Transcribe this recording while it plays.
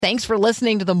Thanks for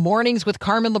listening to the Mornings with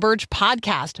Carmen LaBerge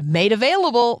podcast, made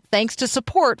available thanks to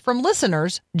support from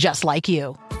listeners just like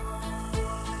you.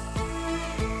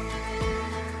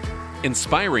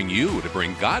 Inspiring you to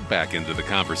bring God back into the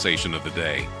conversation of the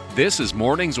day. This is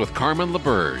Mornings with Carmen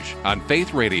LaBerge on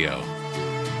Faith Radio.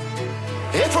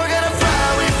 If we're gonna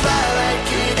fly, we fly like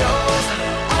eagles,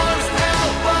 arms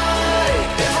out wide.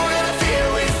 If we're gonna fear,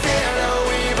 we fear no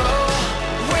evil.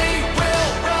 We will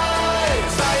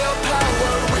rise. By your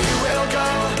power, we will go.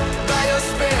 By your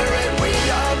spirit,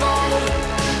 we are bold.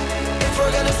 If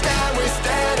we're gonna stand, we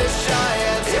stand as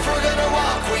giants. If we're gonna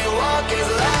walk, we walk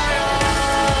as lions.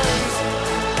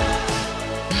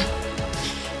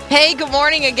 Hey, good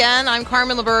morning again. I'm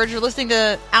Carmen LaBerge. You're listening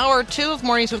to Hour 2 of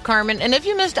Mornings with Carmen. And if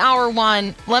you missed Hour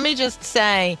 1, let me just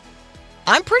say,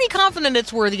 I'm pretty confident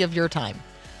it's worthy of your time.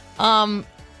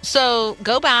 So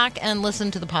go back and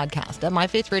listen to the podcast at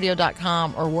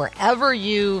myfaithradio.com or wherever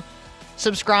you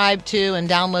subscribe to and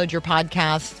download your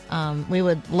podcast. We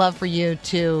would love for you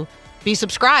to be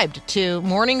subscribed to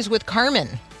Mornings with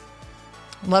Carmen.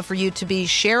 Love for you to be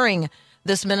sharing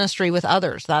this ministry with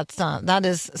others. That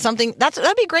is something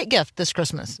that'd be a great gift this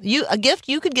Christmas. A gift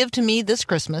you could give to me this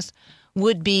Christmas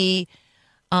would be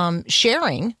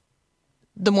sharing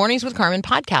the Mornings with Carmen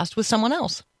podcast with someone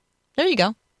else. There you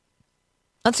go.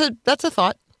 That's a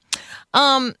thought.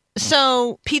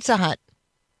 So Pizza Hut.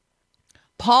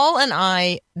 Paul and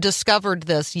I discovered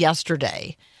this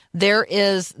yesterday. There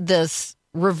is this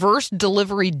reverse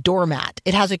delivery doormat.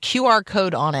 It has a QR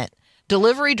code on it.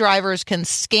 Delivery drivers can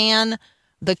scan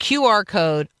the QR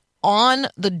code on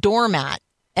the doormat,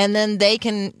 and then they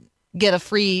can get a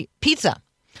free pizza,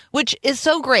 which is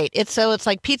so great. It's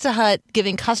like Pizza Hut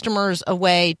giving customers a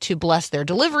way to bless their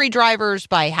delivery drivers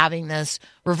by having this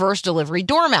reverse delivery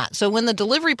doormat. So when the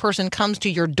delivery person comes to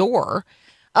your door,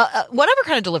 whatever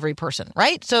kind of delivery person,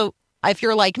 right? So if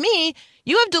you're like me,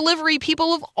 you have delivery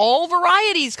people of all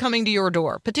varieties coming to your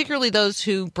door, particularly those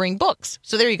who bring books.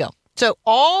 So there you go. So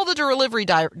all the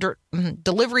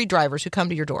delivery drivers who come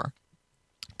to your door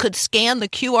could scan the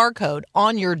QR code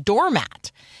on your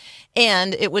doormat,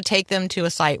 and it would take them to a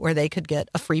site where they could get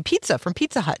a free pizza from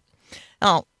Pizza Hut.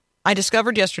 Now, I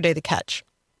discovered yesterday the catch.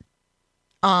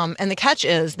 And the catch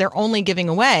is they're only giving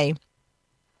away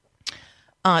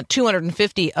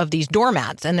 250 of these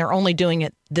doormats, and they're only doing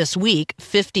it this week,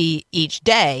 50 each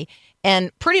day.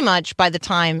 And pretty much by the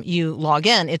time you log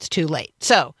in, it's too late.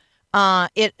 So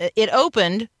it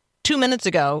opened 2 minutes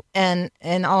ago, and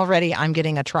already I'm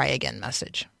getting a try again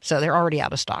message. So they're already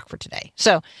out of stock for today.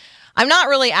 So I'm not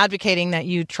really advocating that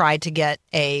you try to get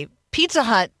a Pizza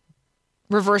Hut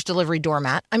reverse delivery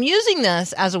doormat. I'm using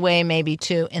this as a way maybe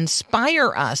to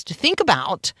inspire us to think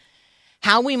about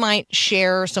how we might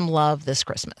share some love this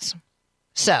Christmas.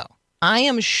 So I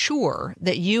am sure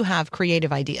that you have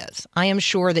creative ideas. I am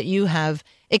sure that you have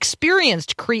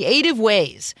experienced creative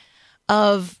ways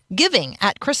of giving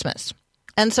at Christmas.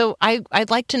 And so I'd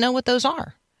like to know what those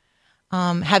are.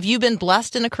 Have you been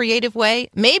blessed in a creative way?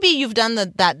 Maybe you've done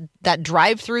that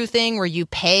drive-through thing where you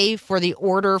pay for the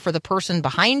order for the person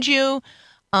behind you.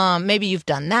 Maybe you've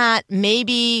done that.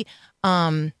 Maybe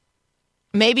you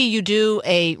do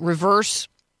a reverse,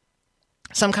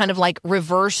 some kind of like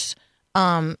reverse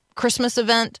Christmas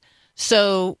event.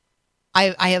 So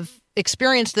I have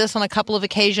experienced this on a couple of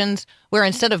occasions where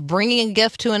instead of bringing a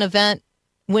gift to an event,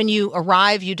 when you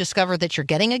arrive, you discover that you're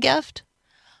getting a gift.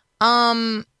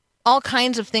 All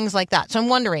kinds of things like that. So I'm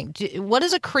wondering, what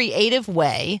is a creative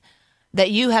way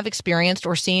that you have experienced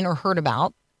or seen or heard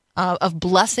about of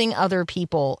blessing other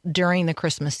people during the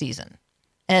Christmas season?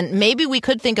 And maybe we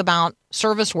could think about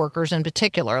service workers in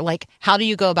particular. Like, how do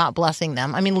you go about blessing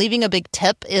them? I mean, leaving a big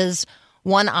tip is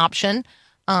one option.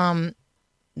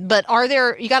 But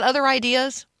you got other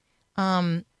ideas?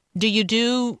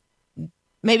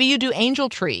 Maybe you do Angel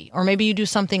Tree, or maybe you do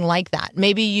something like that.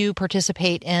 Maybe you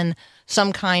participate in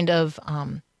some kind of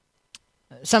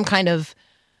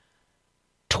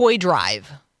toy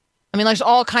drive. I mean, there's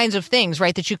all kinds of things,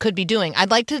 right, that you could be doing. I'd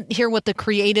like to hear what the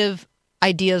creative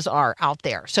ideas are out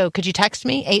there. So could you text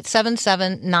me,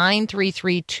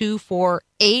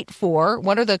 877-933-2484.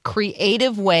 What are the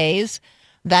creative ways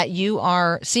that you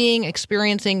are seeing,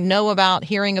 experiencing, know about,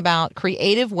 hearing about,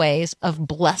 creative ways of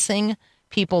blessing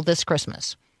people this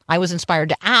Christmas? I was inspired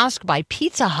to ask by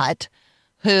Pizza Hut,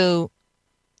 who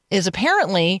is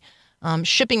apparently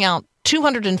shipping out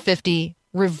 250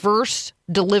 reverse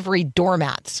delivery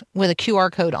doormats with a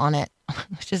QR code on it,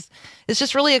 which is, it's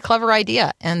just really a clever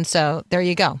idea. And so there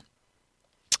you go.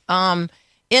 In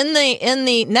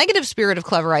the negative spirit of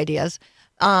clever ideas,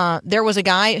 there was a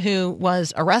guy who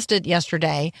was arrested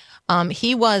yesterday.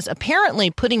 He was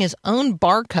apparently putting his own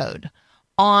barcode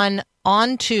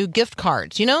onto gift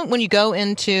cards. You know, when you go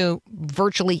into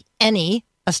virtually any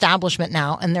establishment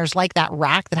now, and there's like that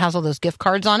rack that has all those gift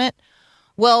cards on it.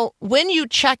 Well, when you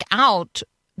check out,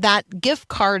 that gift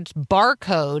card's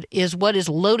barcode is what is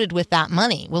loaded with that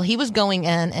money. Well, he was going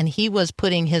in and he was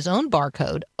putting his own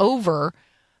barcode over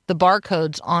the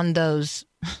barcodes on those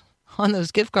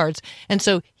gift cards. And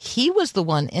so he was the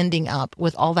one ending up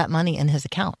with all that money in his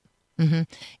account. Mm-hmm.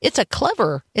 It's a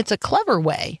clever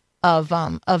way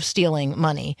of stealing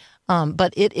money.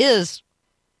 But it is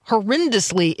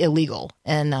horrendously illegal.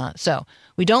 And so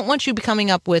we don't want you coming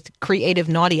up with creative,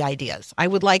 naughty ideas. I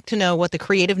would like to know what the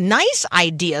creative, nice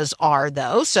ideas are,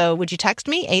 though. So would you text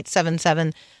me?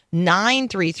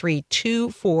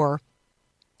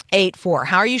 877-933-2484.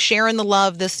 How are you sharing the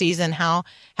love this season? How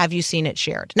have you seen it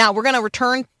shared? Now, we're going to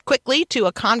return quickly to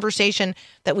a conversation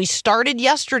that we started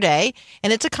yesterday,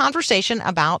 and it's a conversation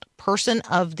about Person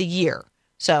of the Year.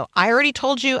 So I already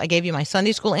told you, I gave you my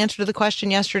Sunday school answer to the question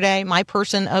yesterday. My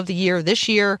Person of the Year this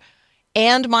year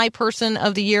and my Person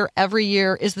of the Year every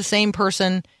year is the same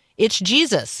person. It's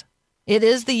Jesus. It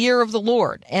is the year of the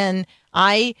Lord. And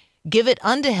I give it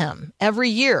unto him every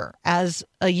year as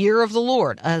a year of the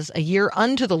Lord, as a year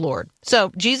unto the Lord.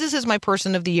 So Jesus is my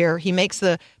Person of the Year. He makes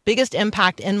the biggest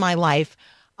impact in my life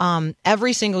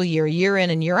every single year, year in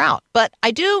and year out. But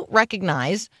I do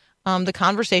recognize the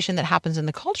conversation that happens in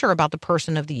the culture about the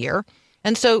Person of the Year.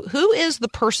 And so who is the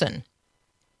person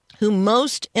who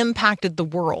most impacted the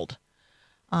world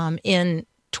in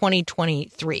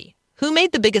 2023? Who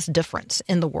made the biggest difference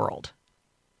in the world?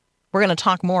 We're going to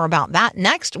talk more about that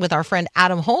next with our friend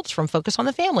Adam Holz from Focus on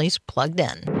the Family's Plugged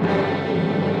In.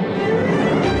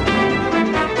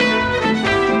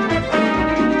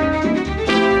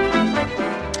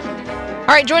 All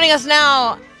right, joining us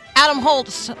now, Adam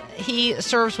Holz. He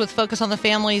serves with Focus on the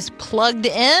Family's Plugged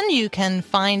In. You can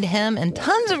find him and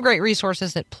tons of great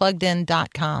resources at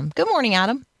pluggedin.com. Good morning,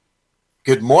 Adam.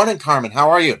 Good morning, Carmen. How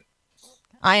are you?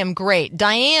 I am great.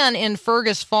 Diane in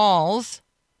Fergus Falls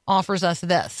offers us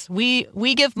this. We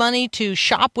give money to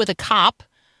Shop with a Cop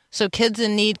so kids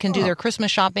in need can do their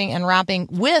Christmas shopping and wrapping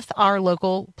with our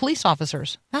local police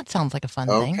officers. That sounds like a fun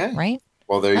thing, right?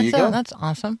 Well, there you go. That's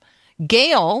awesome.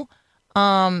 Gail,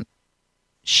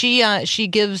 she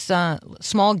gives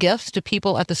small gifts to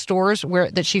people at the stores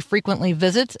that she frequently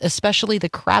visits, especially the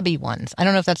crabby ones. I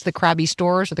don't know if that's the crabby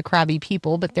stores or the crabby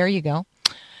people, but there you go.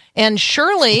 And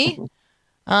Shirley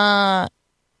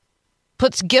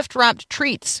puts gift-wrapped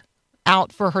treats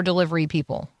out for her delivery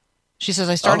people. She says,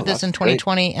 I started this in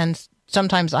 2020, great. And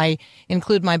sometimes I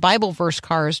include my Bible verse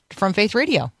cards from Faith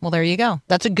Radio. Well, there you go.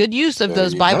 That's a good use of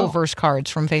those Bible verse cards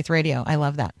from Faith Radio. I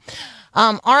love that.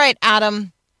 All right,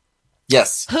 Adam.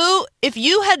 Yes. Who, if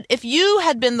you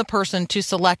had been the person to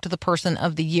select the Person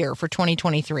of the Year for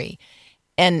 2023,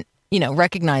 and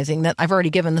recognizing that I've already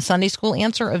given the Sunday school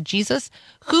answer of Jesus,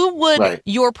 who would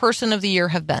your Person of the Year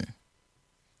have been?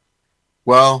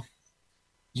 Well,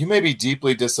 you may be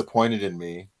deeply disappointed in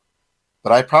me,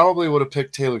 but I probably would have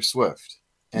picked Taylor Swift.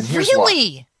 And here's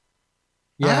why.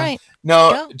 Yeah. All right.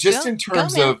 No, in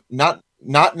terms of not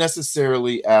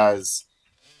necessarily as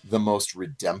the most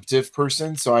redemptive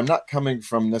person. So I'm not coming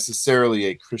from necessarily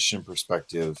a Christian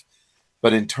perspective,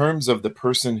 but in terms of the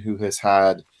person who has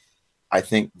had, I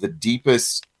think, the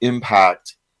deepest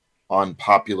impact on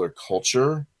popular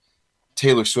culture,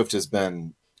 Taylor Swift has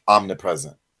been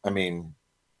omnipresent. I mean,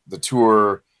 the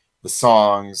tour, the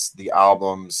songs, the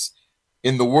albums.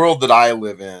 In the world that I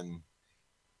live in,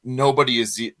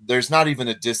 there's not even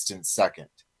a distant second.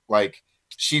 Like,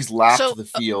 she's lapped the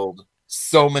field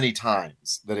so many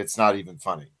times that it's not even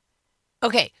funny.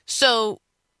 Okay, so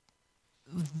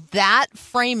that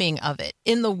framing of it,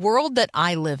 in the world that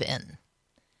I live in,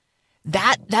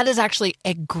 that is actually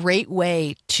a great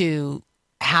way to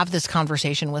have this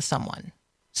conversation with someone.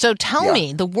 So tell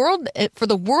me, for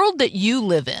the world that you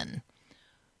live in,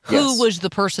 who was the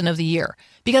Person of the Year?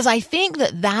 Because I think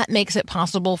that makes it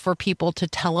possible for people to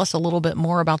tell us a little bit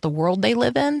more about the world they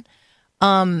live in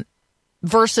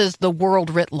versus the world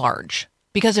writ large.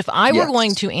 Because if I were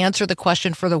going to answer the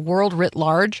question for the world writ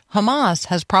large, Hamas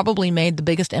has probably made the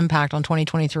biggest impact on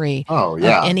 2023 of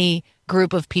any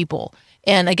group of people.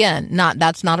 And again,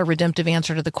 that's not a redemptive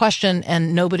answer to the question,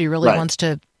 and nobody really wants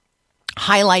to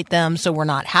highlight them, so we're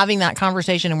not having that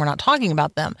conversation and we're not talking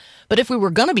about them. But if we were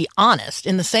going to be honest,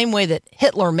 in the same way that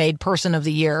Hitler made Person of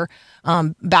the Year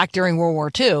back during World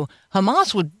War II,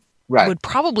 Hamas would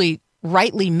probably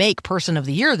rightly make Person of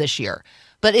the Year this year.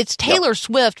 But it's Taylor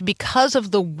Swift because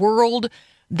of the world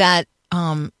that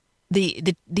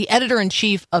the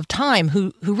editor-in-chief of Time,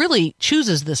 who really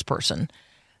chooses this person.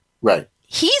 Right.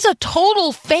 He's a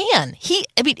total fan.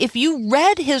 If you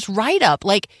read his write-up,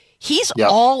 like, he's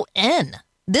all in.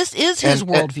 This is his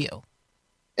worldview.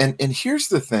 And here's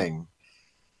the thing.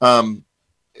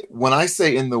 When I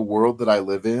say in the world that I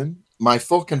live in, my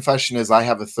full confession is I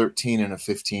have a 13 and a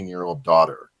 15-year-old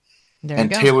daughter.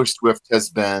 And Taylor Swift has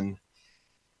been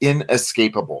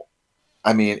inescapable.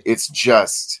 I mean, it's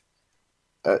just,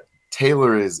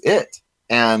 Taylor is it.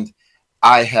 And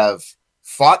I have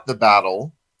fought the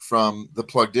battle from the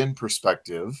plugged in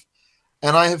perspective.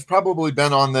 And I have probably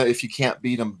been on the, if you can't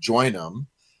beat them, join them.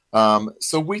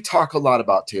 So we talk a lot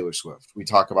about Taylor Swift. We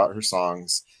talk about her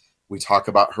songs. We talk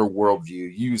about her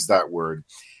worldview, use that word.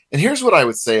 And here's what I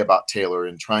would say about Taylor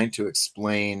in trying to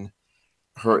explain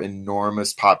her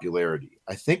enormous popularity.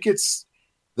 I think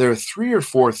there are 3 or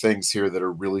 4 things here that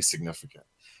are really significant.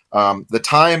 The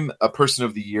Time A Person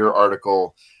of the Year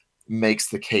article makes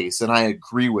the case, and I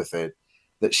agree with it,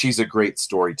 that she's a great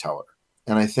storyteller.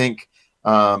 And I think,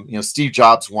 Steve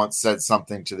Jobs once said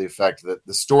something to the effect that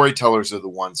the storytellers are the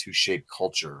ones who shape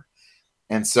culture.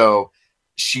 And so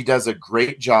she does a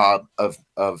great job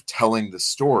of telling the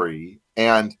story.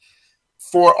 And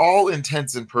for all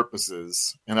intents and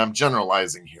purposes, and I'm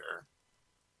generalizing here,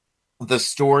 the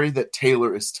story that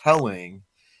Taylor is telling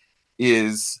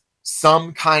is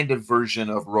some kind of version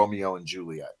of Romeo and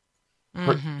Juliet.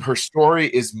 Her story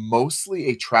is mostly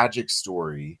a tragic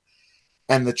story.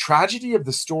 And the tragedy of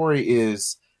the story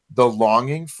is the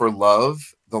longing for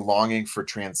love, the longing for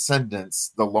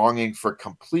transcendence, the longing for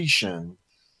completion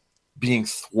being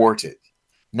thwarted.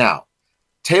 Now,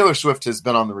 Taylor Swift has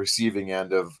been on the receiving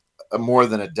end of more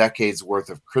than a decade's worth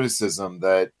of criticism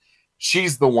that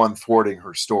she's the one thwarting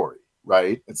her story,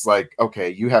 right? It's like, okay,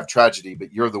 you have tragedy,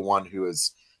 but you're the one who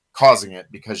is causing it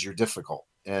because you're difficult.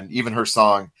 And even her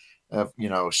song,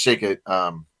 Shake It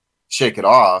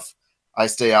Off, I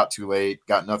stay out too late,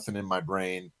 got nothing in my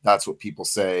brain. That's what people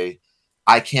say.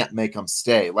 I can't make them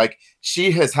stay. Like,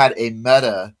 she has had a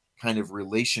meta kind of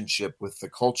relationship with the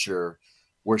culture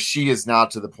where she is now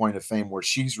to the point of fame where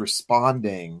she's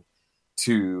responding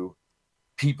to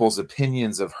people's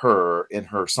opinions of her in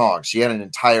her songs. She had an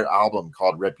entire album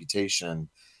called Reputation,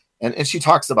 and she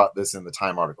talks about this in the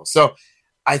Time article. So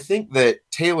I think that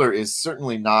Taylor is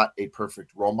certainly not a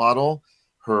perfect role model.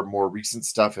 Her more recent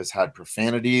stuff has had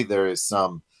profanity. There is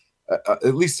some,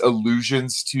 at least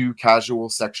allusions to casual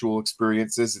sexual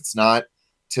experiences. It's not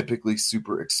typically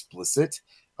super explicit.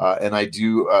 And I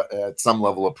do, at some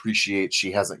level, appreciate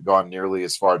she hasn't gone nearly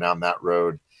as far down that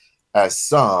road as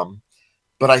some.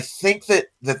 But I think that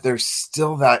there's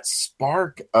still that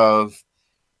spark of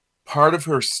part of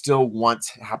her still wants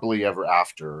happily ever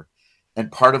after.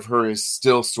 And part of her is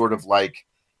still sort of like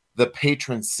the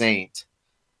patron saint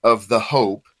of the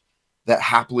hope that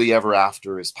happily ever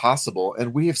after is possible.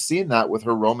 And we have seen that with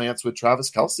her romance with Travis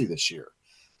Kelce this year.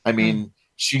 I mean,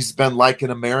 she's been like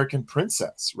an American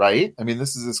princess, right? I mean,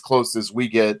 this is as close as we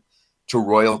get to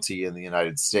royalty in the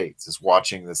United States, is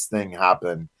watching this thing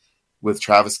happen with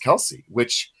Travis Kelce,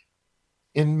 which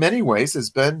in many ways has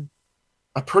been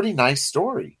a pretty nice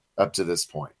story up to this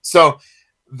point. So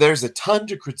there's a ton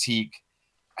to critique.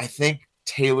 I think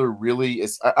Taylor really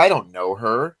is, I don't know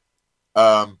her.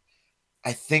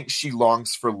 I think she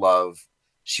longs for love.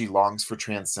 She longs for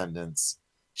transcendence.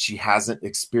 She hasn't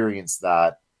experienced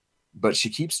that, but she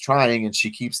keeps trying and she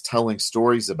keeps telling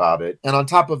stories about it. And on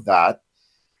top of that,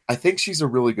 I think she's a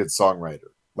really good songwriter.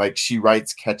 Like, she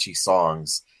writes catchy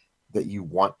songs that you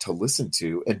want to listen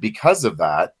to. And because of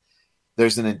that,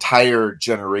 there's an entire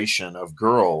generation of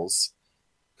girls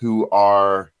who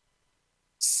are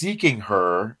seeking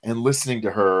her and listening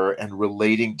to her and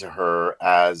relating to her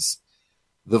as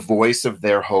the voice of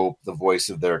their hope, the voice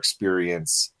of their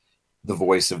experience, the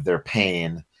voice of their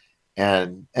pain.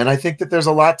 And I think that there's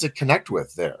a lot to connect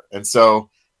with there. And so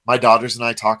my daughters and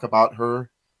I talk about her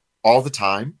all the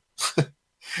time.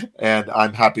 And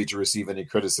I'm happy to receive any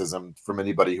criticism from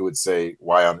anybody who would say,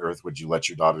 why on earth would you let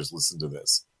your daughters listen to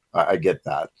this? I get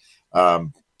that.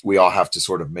 We all have to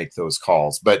sort of make those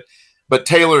calls. But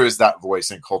Taylor is that voice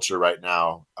in culture right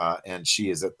now, and she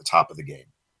is at the top of the game.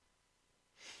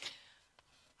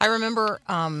 I remember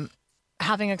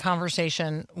having a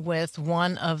conversation with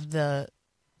one of the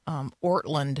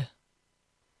Ortland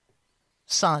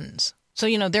sons. So,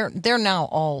 they're now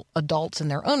all adults in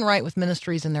their own right with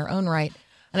ministries in their own right.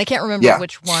 And I can't remember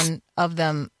which one of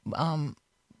them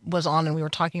was on, and we were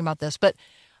talking about this. But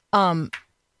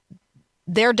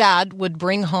their dad would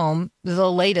bring home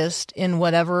the latest in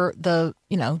whatever the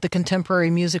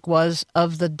contemporary music was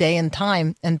of the day and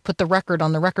time and put the record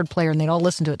on the record player, and they'd all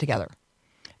listen to it together.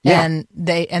 Yeah.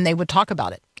 and they would talk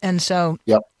about it. And so,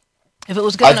 Yep. if it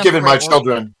was good I've enough, given for my great work-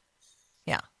 children.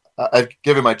 Yeah. I've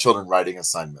given my children writing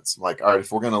assignments. I'm like, all right,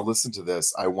 if we're going to listen to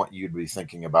this, I want you to be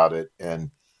thinking about it,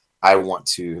 and I want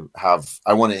to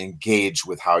engage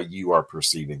with how you are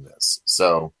perceiving this.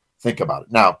 So think about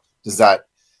it. Now, does that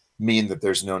mean that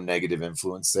there's no negative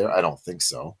influence there? I don't think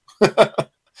so.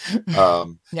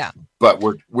 Yeah. But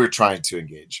we're trying to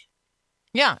engage.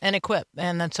 Yeah, and equip.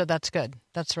 And that's good.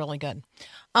 That's really good.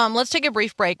 Let's take a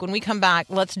brief break. When we come back,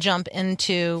 let's jump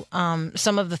into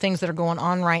some of the things that are going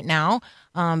on right now.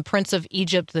 Prince of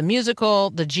Egypt, the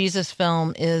musical, the Jesus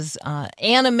film is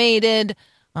animated.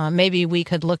 Maybe we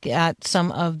could look at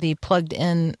some of the plugged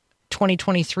in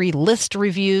 2023 list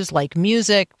reviews like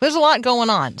music. There's a lot going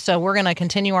on. So we're going to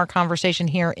continue our conversation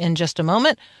here in just a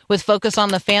moment with Focus on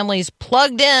the Family's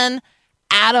plugged in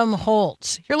Adam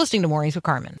Holz. You're listening to Mornings with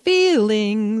Carmen.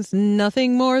 Feelings,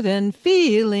 nothing more than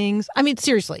feelings. I mean,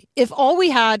 seriously, if all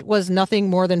we had was nothing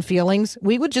more than feelings,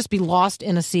 we would just be lost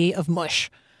in a sea of mush.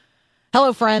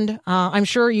 Hello, friend. I'm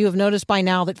sure you have noticed by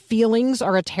now that feelings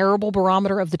are a terrible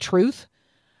barometer of the truth.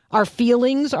 Our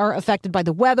feelings are affected by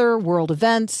the weather, world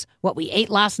events, what we ate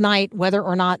last night, whether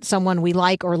or not someone we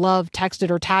like or love texted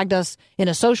or tagged us in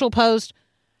a social post,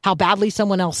 how badly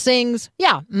someone else sings.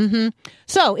 Yeah.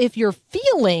 So if you're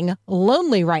feeling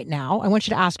lonely right now, I want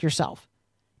you to ask yourself,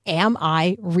 am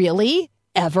I really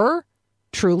ever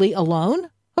truly alone?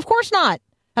 Of course not.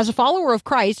 As a follower of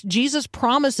Christ, Jesus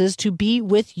promises to be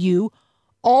with you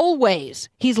always.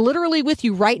 He's literally with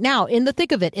you right now in the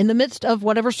thick of it, in the midst of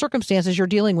whatever circumstances you're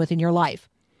dealing with in your life.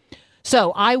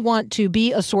 So I want to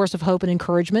be a source of hope and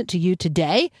encouragement to you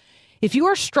today. If you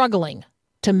are struggling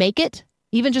to make it,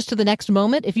 even just to the next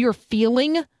moment, if you're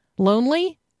feeling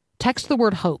lonely, text the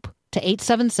word hope to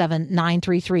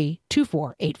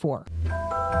 877-933-2484.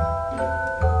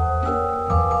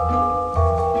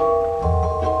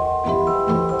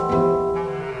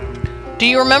 Do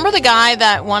you remember the guy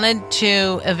that wanted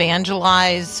to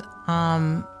evangelize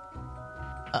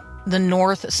the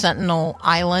North Sentinel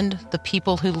Island, the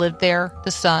people who lived there?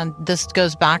 This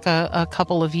goes back a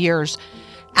couple of years.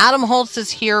 Adam Holz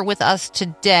is here with us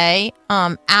today.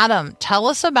 Adam, tell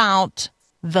us about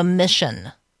The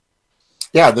Mission.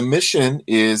 Yeah, The Mission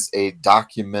is a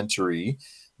documentary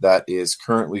that is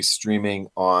currently streaming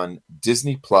on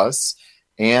Disney Plus,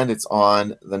 and it's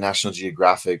on the National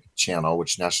Geographic channel,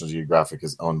 which National Geographic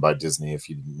is owned by Disney, if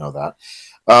you didn't know that.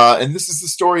 And this is the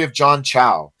story of John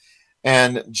Chow.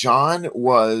 And John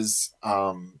was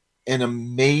an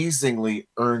amazingly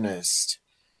earnest,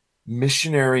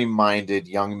 missionary-minded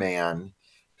young man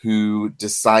who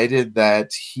decided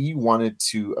that he wanted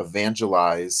to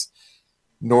evangelize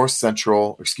North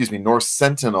Sentinel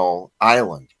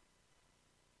Island.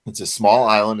 It's a small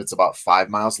island. It's about 5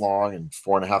 miles long and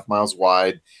 4.5 miles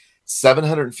wide,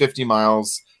 750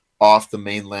 miles off the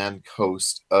mainland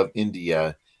coast of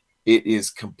India. It is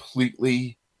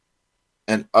completely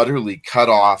and utterly cut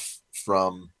off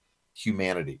from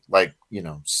humanity, like,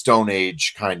 Stone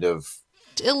Age kind of.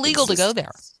 It's illegal to go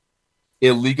there.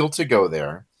 Illegal to go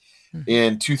there. Mm-hmm.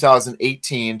 In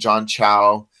 2018, John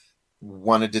Chow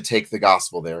wanted to take the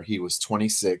gospel there. He was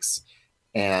 26,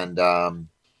 and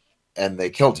they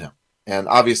killed him. And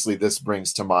obviously, this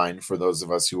brings to mind, for those of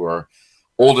us who are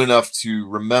old enough to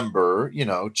remember,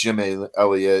 Jim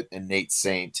Elliott and Nate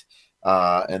Saint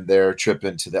and their trip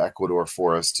into the Ecuador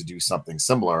forest to do something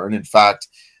similar. And in fact,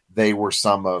 they were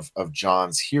some of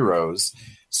John's heroes.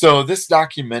 So this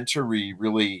documentary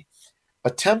really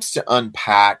attempts to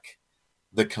unpack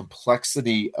the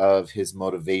complexity of his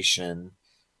motivation,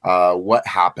 what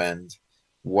happened,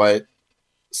 what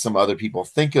some other people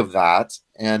think of that.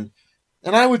 And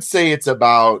I would say it's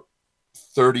about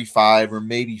 35 or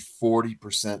maybe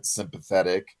 40%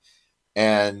 sympathetic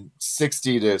and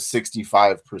 60 to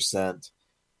 65%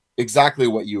 exactly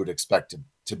what you would expect it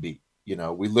to be.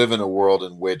 We live in a world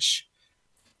in which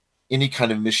any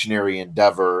kind of missionary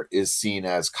endeavor is seen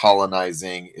as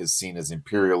colonizing, is seen as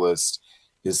imperialist,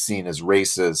 is seen as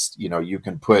racist. You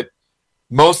can put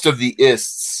most of the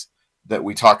ists that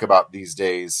we talk about these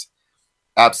days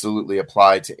absolutely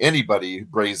apply to anybody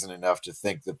brazen enough to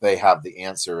think that they have the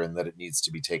answer and that it needs to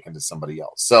be taken to somebody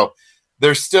else. So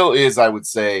there still is, I would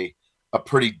say, a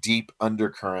pretty deep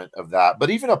undercurrent of that. But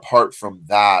even apart from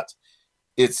that,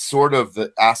 it's sort of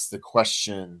ask the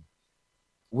question,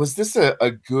 was this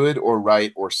a good or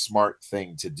right or smart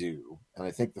thing to do? And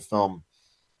I think the film,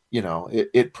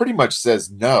 it pretty much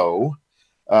says no,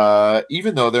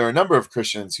 even though there are a number of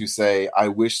Christians who say, I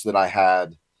wish that I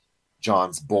had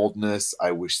John's boldness.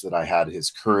 I wish that I had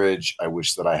his courage. I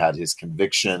wish that I had his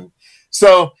conviction.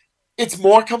 So it's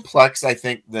more complex, I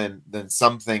think, than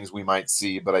some things we might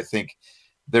see, but I think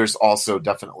there's also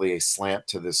definitely a slant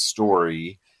to this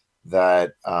story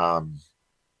that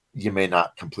you may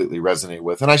not completely resonate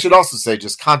with. And I should also say,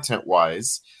 just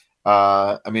content-wise,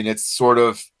 I mean, it's sort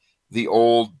of the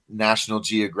old National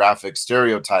Geographic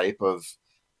stereotype of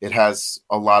it has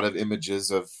a lot of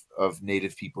images of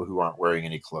Native people who aren't wearing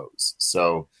any clothes.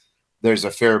 So there's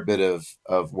a fair bit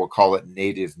of we'll call it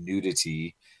Native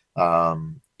nudity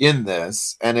in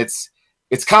this, and it's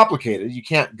complicated. You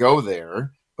can't go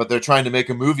there, but they're trying to make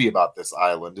a movie about this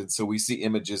island, and so we see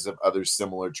images of other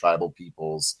similar tribal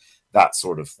peoples, that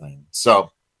sort of thing.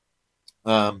 So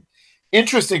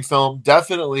interesting film,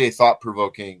 definitely a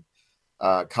thought-provoking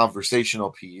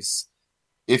conversational piece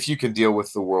if you can deal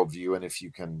with the worldview and if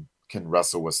you can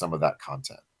wrestle with some of that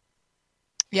content.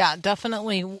 Yeah,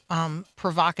 definitely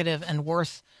provocative and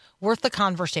worth the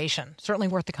conversation. Certainly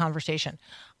worth the conversation.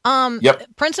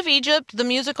 Yep. Prince of Egypt, the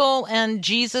musical, and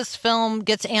Jesus film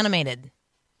gets animated.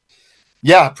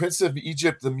 Yeah, Prince of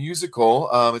Egypt, the musical.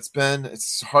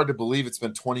 It's hard to believe it's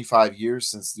been 25 years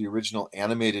since the original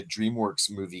animated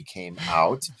DreamWorks movie came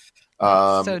out.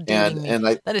 So dating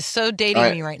me. That is so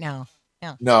dating me right now.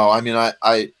 Yeah. No, I mean,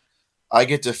 I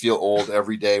get to feel old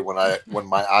every day when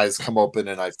my eyes come open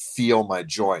and I feel my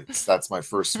joints. That's my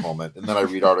first moment. And then I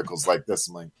read articles like this.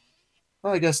 I'm like,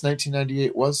 well, I guess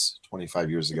 1998 was 25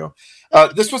 years ago.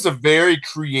 This was a very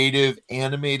creative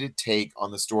animated take on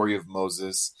the story of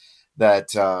Moses that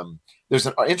there's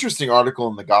an interesting article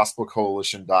in the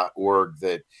gospelcoalition.org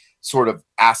that sort of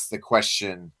asks the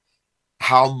question,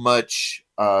 how much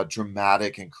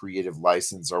dramatic and creative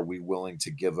license are we willing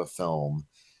to give a film?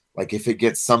 Like, if it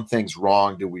gets some things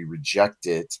wrong, do we reject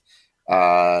it?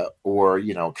 Or,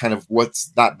 kind of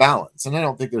what's that balance? And I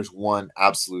don't think there's one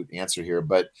absolute answer here,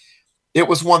 but it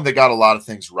was one that got a lot of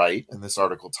things right. And this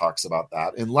article talks about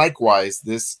that. And likewise,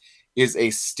 this is a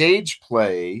stage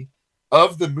play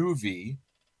of the movie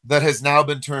that has now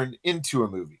been turned into a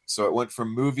movie. So it went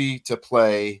from movie to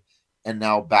play and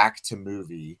now back to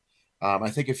movie. I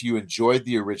think if you enjoyed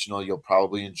the original, you'll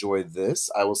probably enjoy this.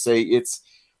 I will say it's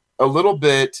a little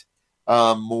bit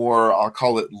more, I'll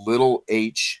call it little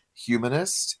h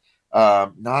humanist,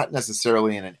 not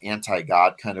necessarily in an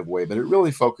anti-God kind of way, but it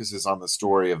really focuses on the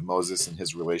story of Moses and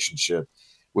his relationship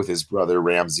with his brother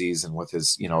Ramses and with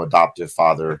his, adoptive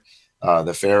father,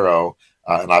 the Pharaoh.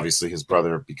 And obviously his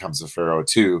brother becomes a Pharaoh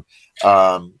too.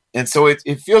 And so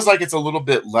it feels like it's a little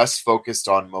bit less focused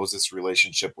on Moses'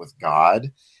 relationship with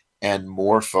God and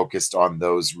more focused on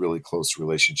those really close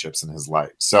relationships in his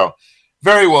life. So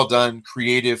very well done,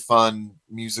 creative, fun,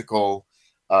 musical.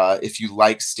 If you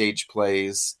like stage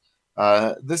plays,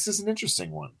 this is an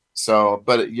interesting one. So,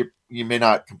 but you may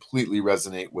not completely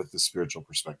resonate with the spiritual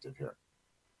perspective here.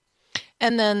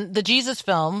 And then the Jesus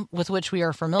film, with which we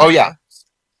are familiar,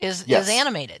 is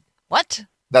animated. What?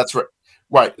 That's right.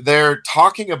 Right. They're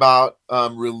talking about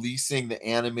releasing the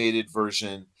animated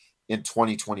version in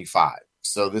 2025.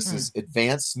 So this is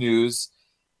advanced news.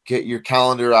 Get your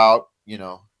calendar out,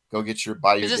 go get your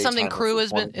buy your. Is this something Crew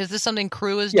has been? Is this something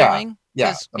Crew is doing?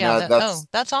 Yeah.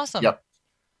 That's awesome. Yep.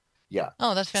 Yeah.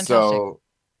 Oh, that's fantastic. So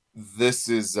this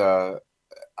is,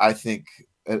 I think,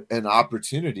 an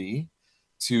opportunity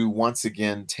to once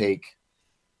again take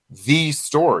the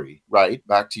story, right,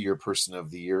 back to your person of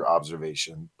the year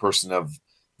observation, person of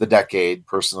the decade,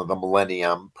 person of the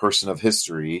millennium, person of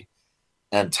history,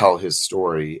 and tell his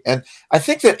story. And I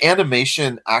think that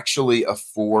animation actually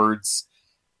affords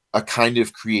a kind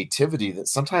of creativity that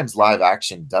sometimes live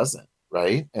action doesn't,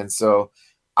 right? And so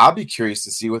I'll be curious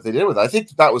to see what they did with it. I think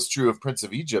that was true of Prince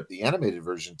of Egypt, the animated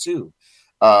version too.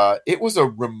 It was a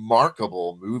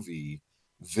remarkable movie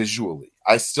visually.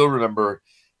 I still remember,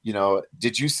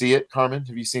 did you see it, Carmen?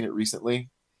 Have you seen it recently?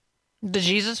 The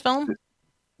Jesus film?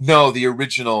 No, the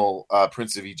original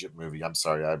Prince of Egypt movie. I'm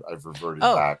sorry, I've reverted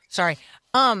back. Sorry.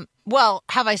 Well,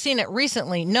 have I seen it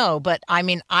recently? No, but I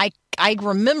mean, I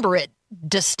remember it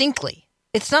distinctly.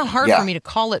 It's not hard for me to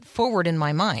call it forward in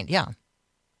my mind. Yeah.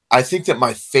 I think that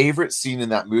my favorite scene in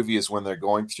that movie is when they're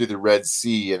going through the Red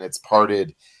Sea and it's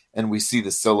parted and we see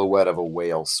the silhouette of a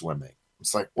whale swimming.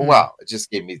 It's like, well, wow, it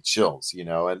just gave me chills,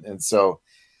 and so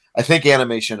I think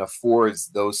animation affords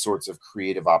those sorts of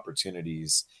creative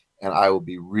opportunities, and I will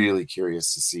be really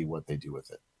curious to see what they do with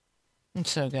it.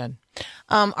 It's so good.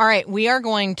 All right. We are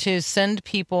going to send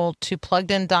people to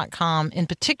pluggedin.com in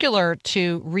particular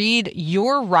to read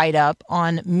your write-up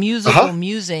on musical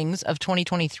musings of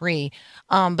 2023.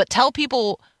 But tell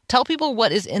people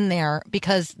what is in there,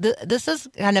 because this is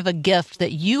kind of a gift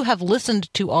that you have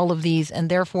listened to all of these, and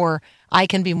therefore I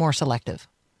can be more selective.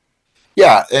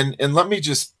 Yeah. And let me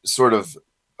just sort of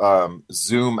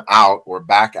zoom out or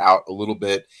back out a little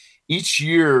bit, each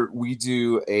year we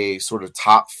do a sort of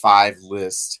top 5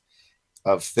 list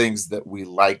of things that we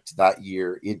liked that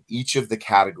year in each of the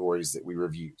categories that we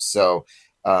reviewed. So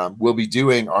we'll be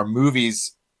doing our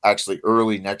movies actually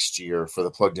early next year for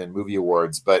the Plugged In Movie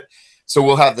Awards. But so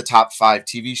we'll have the top 5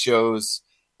 TV shows,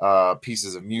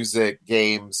 pieces of music,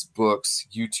 games, books,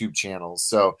 YouTube channels.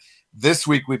 So this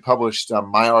week we published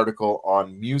my article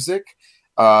on music,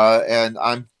 and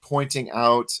I'm pointing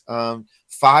out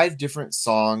 5 different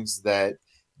songs that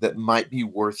might be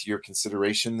worth your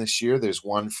consideration this year. There's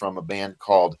one from a band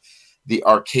called the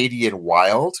Arcadian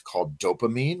Wild called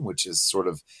Dopamine, which is sort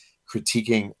of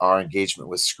critiquing our engagement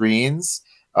with screens.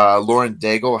 Lauren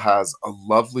Daigle has a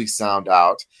lovely song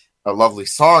out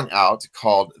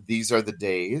called These Are the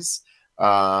Days.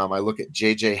 I look at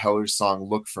JJ Heller's song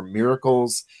Look for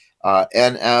Miracles.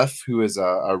 NF, who is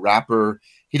a rapper.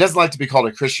 He doesn't like to be called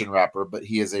a Christian rapper, but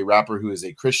he is a rapper who is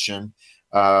a Christian,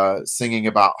 singing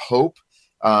about hope.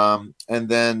 And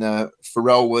then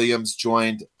Pharrell Williams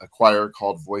joined a choir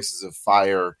called Voices of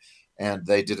Fire, and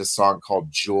they did a song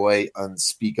called Joy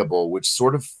Unspeakable, which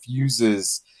sort of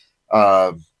fuses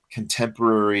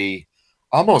contemporary,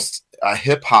 almost a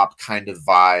hip-hop kind of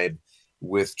vibe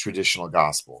with traditional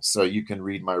gospel. So you can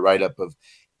read my write-up of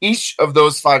each of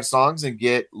those 5 songs and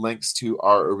get links to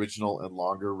our original and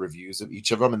longer reviews of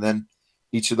each of them, and then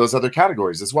each of those other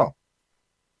categories as well.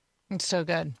 It's so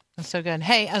good. That's so good.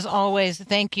 Hey, as always,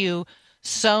 thank you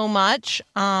so much.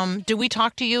 Do we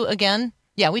talk to you again?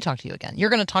 Yeah, we talk to you again. You're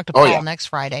going to talk to Paul next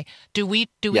Friday. Do we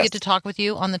Yes. get to talk with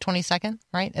you on the 22nd,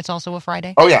 right? It's also a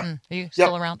Friday? Oh, yeah. Are you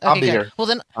still around? Okay, I'll be good. here. Well,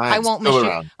 then I won't still wish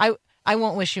around. you. I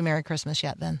won't wish you Merry Christmas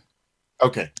yet then.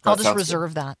 Okay. I'll just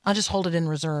reserve that. I'll just hold it in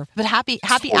reserve. But happy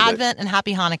hold it. Advent and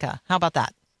happy Hanukkah. How about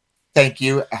that? Thank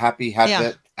you. Happy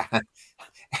Advent.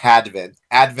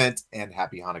 Advent and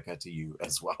happy Hanukkah to you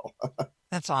as well.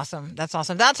 That's awesome. That's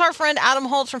awesome. That's our friend Adam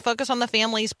Holz from Focus on the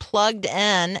Family's Plugged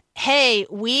In. Hey,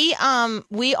 we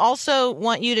also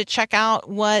want you to check out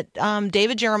what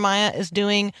David Jeremiah is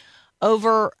doing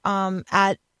over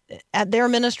at their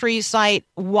ministry site,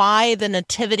 Why the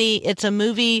Nativity. It's a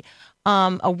movie,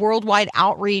 a worldwide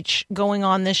outreach going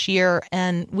on this year,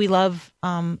 and we love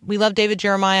David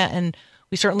Jeremiah, and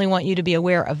we certainly want you to be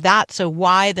aware of that. So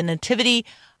Why the Nativity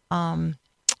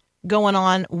going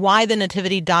on,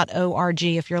 whythenativity.org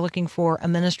if you're looking for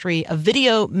a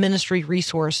video ministry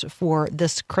resource for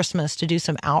this Christmas to do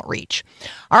some outreach.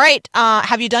 All right.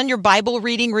 Have you done your Bible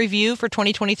reading review for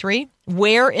 2023?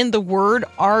 Where in the Word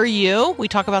are you? We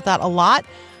talk about that a lot.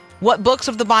 What books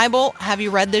of the Bible have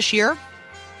you read this year?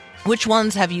 Which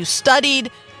ones have you studied?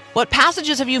 What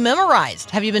passages have you memorized?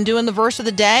 Have you been doing the verse of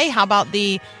the day? How about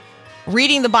the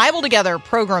Reading the Bible Together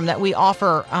program that we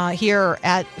offer here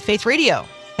at Faith Radio?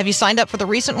 Have you signed up for the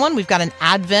recent one? We've got an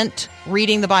Advent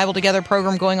Reading the Bible Together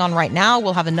program going on right now.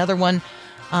 We'll have another one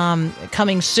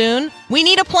coming soon. We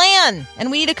need a plan,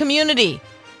 and we need a community.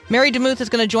 Mary DeMuth is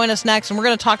going to join us next, and we're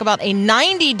going to talk about a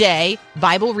 90-day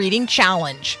Bible reading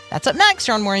challenge. That's up next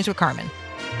here on Mornings with Carmen.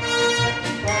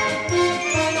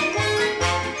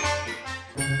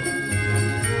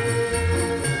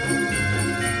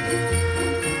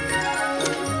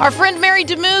 Our friend Mary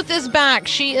DeMuth is back.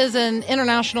 She is an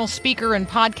international speaker and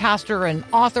podcaster and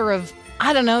author of,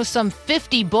 some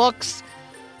 50 books.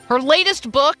 Her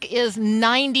latest book is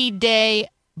 90-Day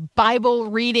Bible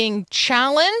Reading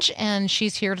Challenge, and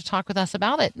she's here to talk with us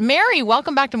about it. Mary,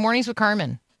 welcome back to Mornings with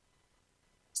Carmen.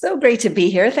 So great to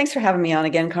be here. Thanks for having me on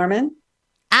again, Carmen.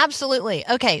 Absolutely.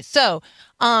 Okay, so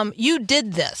you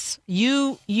did this.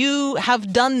 You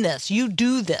have done this. You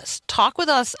do this. Talk with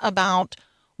us about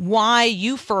why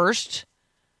you first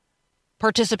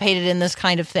participated in this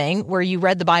kind of thing where you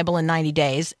read the Bible in 90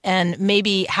 days and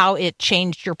maybe how it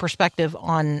changed your perspective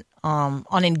on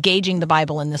engaging the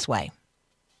Bible in this way.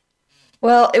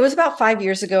 Well, it was about 5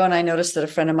 years ago, and I noticed that a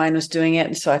friend of mine was doing it.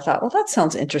 And so I thought, well, that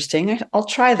sounds interesting. I'll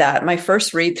try that. My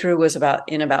first read through was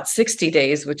about 60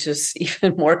 days, which is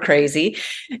even more crazy.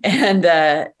 And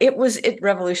it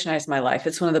revolutionized my life.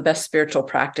 It's one of the best spiritual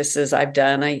practices I've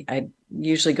done. I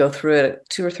usually go through it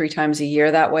 2 or 3 times a year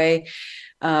that way.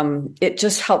 It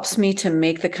just helps me to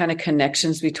make the kind of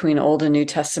connections between Old and New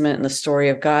Testament and the story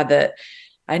of God that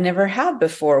I never had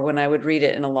before when I would read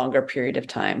it in a longer period of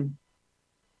time.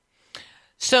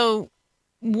 So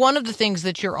one of the things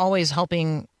that you're always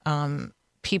helping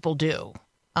people do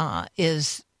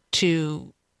is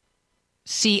to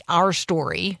see our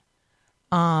story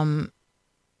in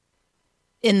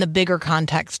the bigger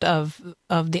context of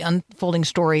the unfolding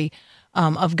story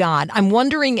of God. I'm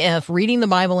wondering if reading the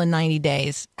Bible in 90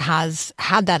 days has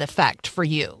had that effect for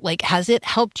you. Like, has it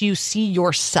helped you see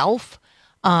yourself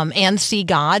and see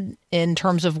God in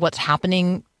terms of what's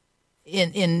happening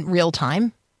in real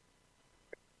time?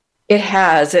 It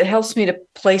has. It helps me to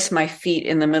place my feet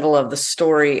in the middle of the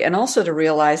story and also to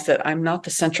realize that I'm not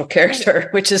the central character,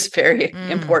 which is very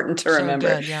important to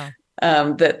remember. Good, yeah.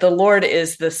 That the Lord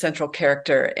is the central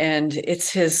character, and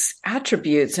it's his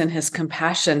attributes and his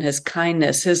compassion, his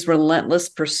kindness, his relentless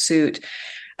pursuit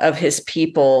of his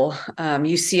people.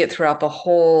 You see it throughout the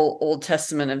whole Old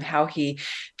Testament of how he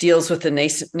deals with the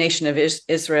nation of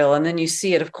Israel. And then you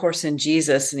see it, of course, in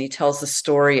Jesus, and he tells the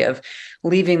story of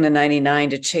leaving the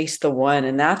 99 to chase the one.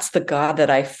 And that's the God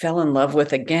that I fell in love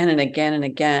with again and again and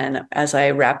again as I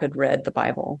rapid read the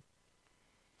Bible.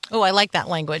 Oh, I like that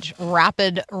language.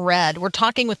 Rapid read. We're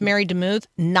talking with Mary DeMuth.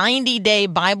 90-Day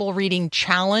Bible Reading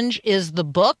Challenge is the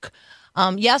book.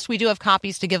 Yes, we do have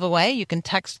copies to give away. You can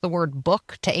text the word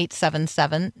book to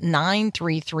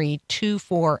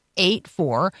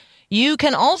 877-933-2484. You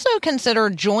can also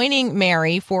consider joining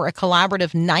Mary for a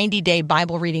collaborative 90-day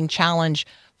Bible reading challenge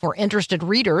for interested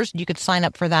readers. You could sign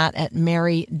up for that at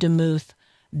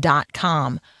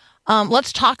marydemuth.com.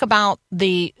 Let's talk about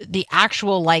the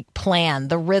actual plan,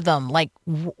 the rhythm,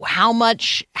 how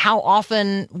much, how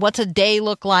often, what's a day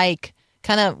look like?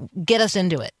 Kind of get us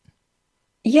into it.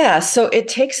 Yeah, so it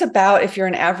takes about, if you're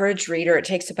an average reader, it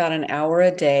takes about an hour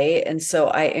a day. And so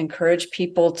I encourage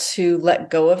people to let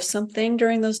go of something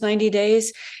during those 90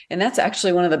 days. And that's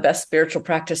actually one of the best spiritual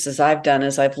practices I've done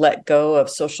is I've let go of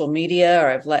social media or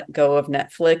I've let go of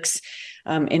Netflix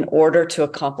in order to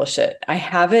accomplish it. I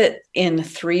have it in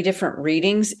 3 different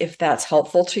readings, if that's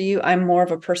helpful to you. I'm more of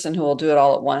a person who will do it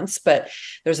all at once, but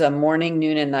there's a morning,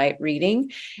 noon, and night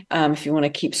reading if you want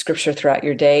to keep scripture throughout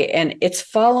your day. And it's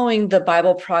following the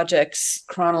Bible Project's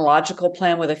chronological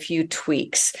plan with a few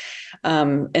tweaks.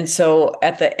 And so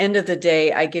at the end of the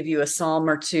day, I give you a psalm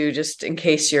or 2, just in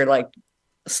case you're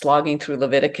slogging through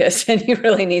Leviticus and you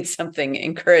really need something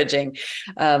encouraging.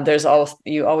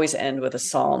 You always end with a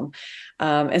psalm.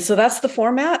 And so that's the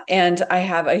format. And I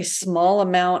have a small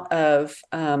amount of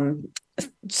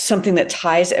something that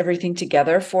ties everything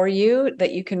together for you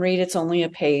that you can read. It's only a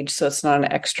page, so it's not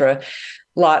an extra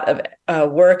lot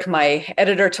of work. My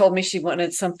editor told me she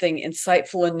wanted something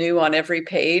insightful and new on every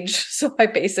page. So I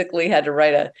basically had to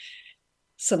write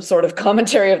some sort of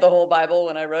commentary of the whole Bible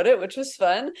when I wrote it, which was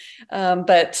fun.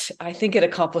 But I think it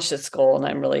accomplished its goal, and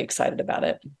I'm really excited about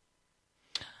it.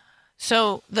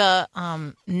 So the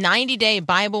 90-Day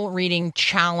Bible Reading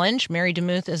Challenge, Mary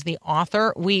DeMuth is the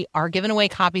author. We are giving away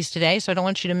copies today, so I don't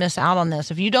want you to miss out on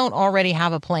this. If you don't already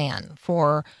have a plan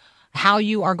for how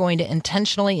you are going to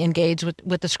intentionally engage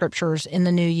with the scriptures in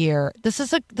the new year, this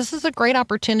is a great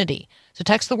opportunity. So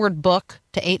text the word book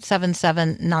to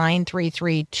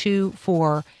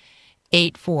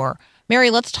 877-933-2484. Mary,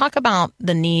 let's talk about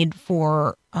the need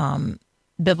for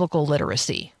biblical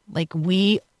literacy.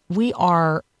 We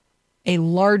are a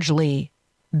largely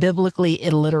biblically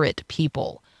illiterate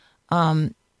people.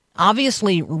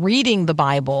 Obviously, reading the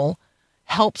Bible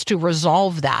helps to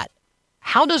resolve that.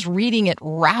 How does reading it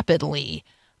rapidly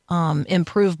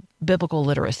improve biblical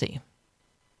literacy?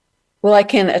 Well, I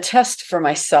can attest for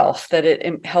myself that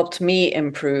it helped me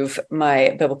improve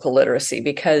my biblical literacy,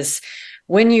 because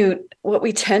what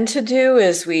we tend to do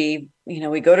is we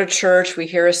go to church, we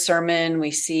hear a sermon,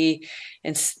 we see,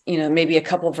 maybe a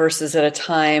couple verses at a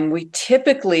time. We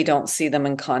typically don't see them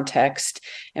in context,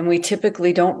 and we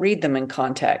typically don't read them in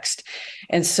context.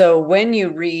 And so when you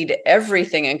read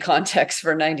everything in context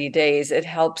for 90 days, it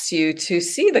helps you to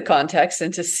see the context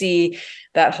and to see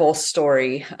that whole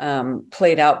story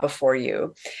played out before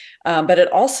you. But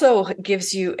it also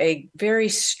gives you a very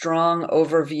strong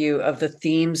overview of the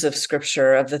themes of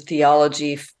Scripture, of the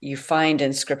theology you find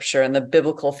in Scripture and the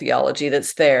biblical theology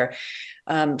that's there.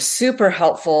 Super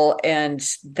helpful. And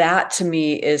that to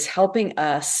me is helping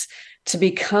us to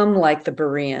become like the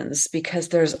Bereans, because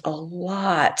there's a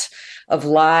lot of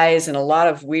lies and a lot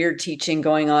of weird teaching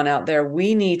going on out there.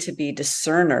 We need to be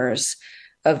discerners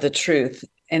of the truth.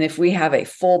 And if we have a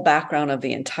full background of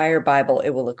the entire Bible, it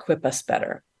will equip us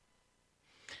better.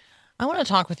 I want to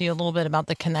talk with you a little bit about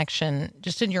the connection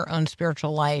just in your own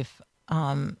spiritual life,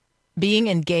 being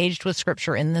engaged with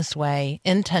Scripture in this way,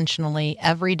 intentionally,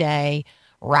 every day,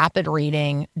 rapid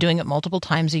reading, doing it multiple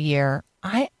times a year.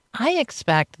 I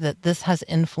expect that this has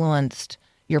influenced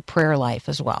your prayer life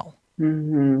as well.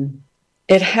 Mm-hmm.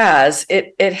 It has.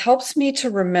 It helps me to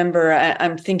remember.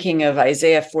 I'm thinking of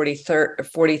Isaiah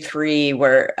 43,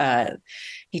 where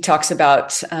he talks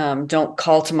about don't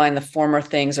call to mind the former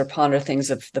things or ponder things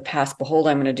of the past. Behold,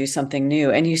 I'm going to do something new.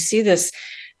 And you see this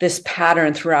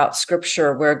pattern throughout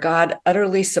Scripture where God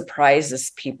utterly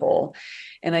surprises people.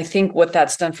 And I think what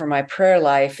that's done for my prayer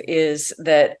life is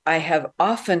that I have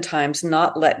oftentimes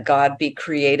not let God be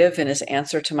creative in his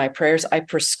answer to my prayers. I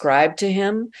prescribe to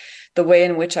him the way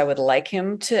in which I would like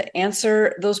him to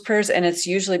answer those prayers. And it's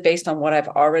usually based on what I've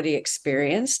already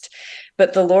experienced.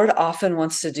 But the Lord often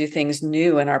wants to do things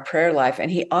new in our prayer life. And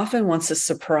he often wants to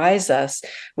surprise us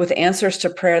with answers to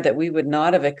prayer that we would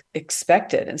not have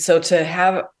expected. And so to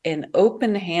have an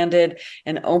open-handed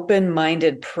and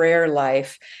open-minded prayer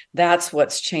life, that's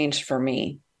what's changed for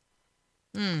me.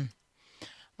 When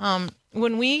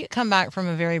we come back from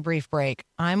a very brief break,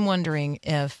 I'm wondering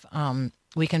if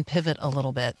we can pivot a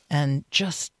little bit and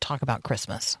just talk about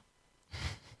Christmas.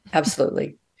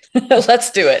 Absolutely.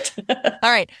 Let's do it.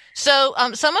 All right. So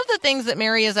some of the things that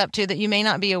Mary is up to that you may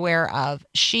not be aware of,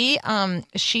 she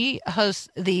hosts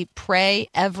the Pray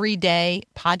Every Day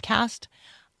podcast.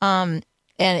 And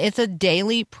it's a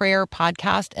daily prayer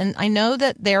podcast. And I know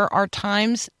that there are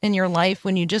times in your life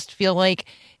when you just feel like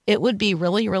it would be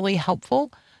really, really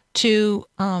helpful to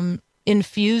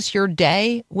infuse your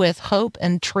day with hope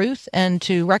and truth and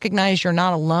to recognize you're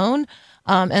not alone.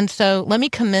 And so let me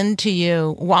commend to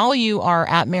you, while you are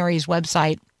at Mary's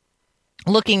website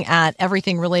looking at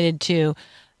everything related to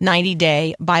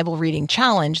 90-day Bible reading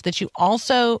challenge, that you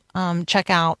also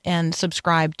check out and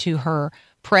subscribe to her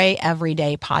Pray Every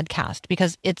Day podcast,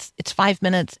 because it's 5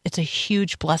 minutes. It's a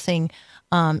huge blessing.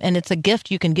 And it's a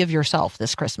gift you can give yourself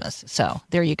this Christmas. So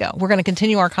there you go. We're going to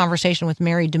continue our conversation with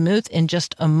Mary DeMuth in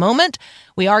just a moment.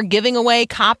 We are giving away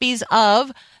copies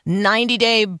of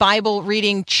 90-Day Bible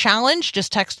Reading Challenge.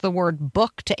 Just text the word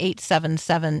book to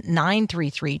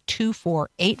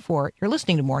 877-933-2484. You're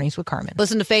listening to Mornings with Carmen.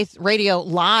 Listen to Faith Radio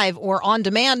live or on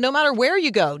demand, no matter where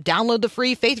you go. Download the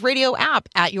free Faith Radio app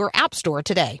at your app store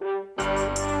today.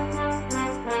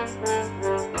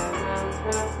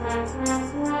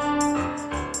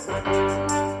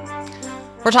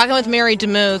 We're talking with Mary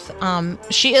DeMuth.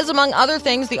 She is, among other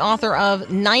things, the author of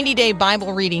 90-Day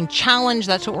Bible Reading Challenge.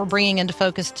 That's what we're bringing into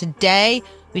focus today.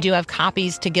 We do have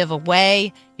copies to give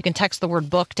away. You can text the word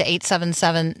book to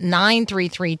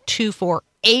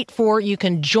 877-933-2484. You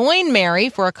can join Mary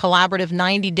for a collaborative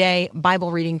 90-day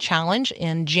Bible Reading Challenge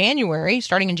in January,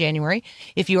 starting in January,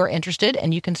 if you are interested.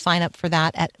 And you can sign up for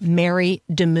that at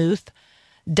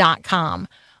marydemuth.com.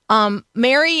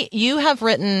 Mary, you have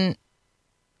written,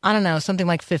 I don't know, something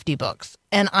like 50 books.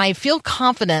 And I feel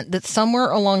confident that somewhere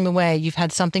along the way, you've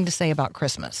had something to say about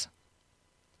Christmas.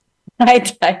 I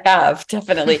have,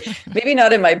 definitely. Maybe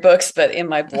not in my books, but in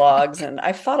my blogs. And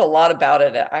I've thought a lot about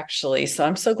it, actually. So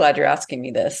I'm so glad you're asking me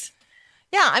this.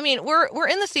 Yeah, I mean, we're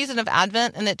in the season of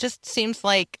Advent, and it just seems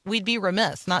like we'd be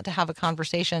remiss not to have a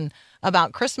conversation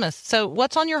about Christmas. So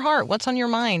what's on your heart? What's on your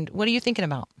mind? What are you thinking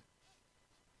about?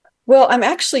 Well, I'm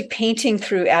actually painting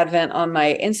through Advent on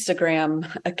my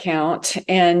Instagram account,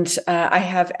 and I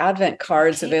have Advent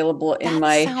cards available in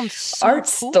my art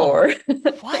store.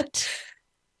 What?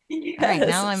 Yes, all right,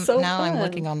 now I'm so I'm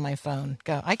looking on my phone.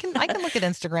 Go. I can look at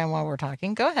Instagram while we're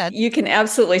talking. Go ahead. You can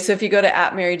absolutely. So if you go to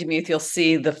 @MaryDeMuth, you'll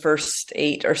see the first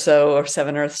 8 or so, or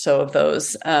 7 or so of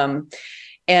those.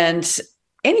 And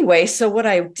anyway, so what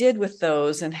I did with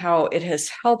those and how it has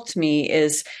helped me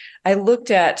is I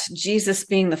looked at Jesus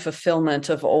being the fulfillment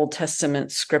of Old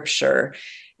Testament scripture.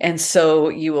 And so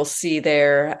you will see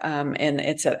there, and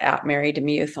it's at Mary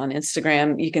DeMuth on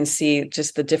Instagram, you can see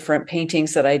just the different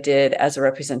paintings that I did as a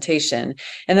representation.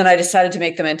 And then I decided to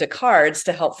make them into cards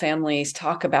to help families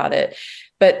talk about it.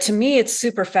 But to me, it's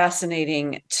super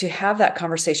fascinating to have that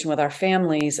conversation with our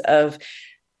families of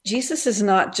Jesus is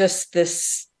not just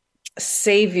this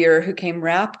Savior who came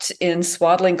wrapped in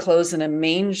swaddling clothes in a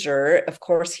manger. Of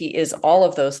course, he is all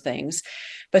of those things,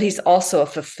 but he's also a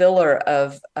fulfiller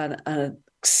of an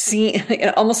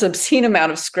almost obscene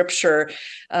amount of scripture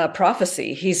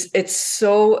prophecy. It's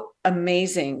so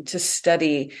amazing to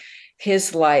study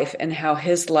his life and how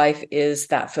his life is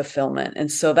that fulfillment.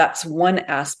 And so that's one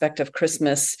aspect of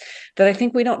Christmas that I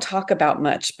think we don't talk about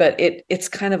much, but it's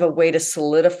kind of a way to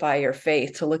solidify your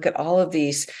faith, to look at all of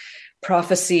these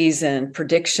prophecies and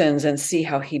predictions and see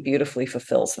how he beautifully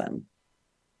fulfills them.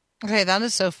 Okay, that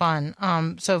is so fun.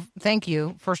 So thank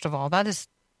you, first of all. That is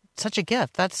such a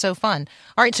gift. That's so fun.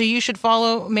 All right, so you should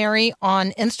follow Mary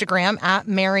on Instagram at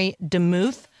Mary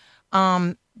DeMuth,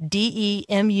 DeMuth,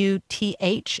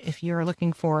 if you're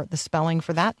looking for the spelling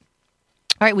for that.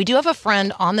 All right, we do have a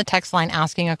friend on the text line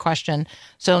asking a question.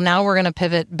 So now we're going to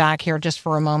pivot back here just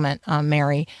for a moment,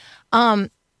 Mary.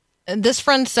 this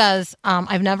friend says,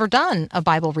 I've never done a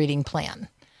Bible reading plan.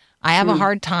 I have a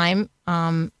hard time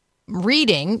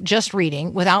just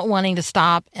reading without wanting to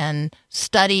stop and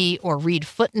study or read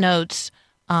footnotes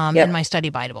in my study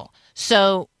Bible.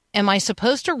 So am I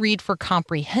supposed to read for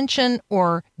comprehension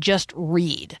or just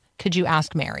read? Could you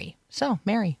ask Mary? So,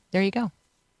 Mary, there you go.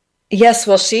 Yes,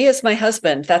 well, she is my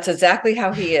husband. That's exactly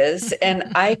how he is.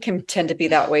 And I can tend to be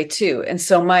that way too. And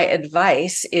so my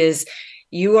advice is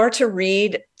you are to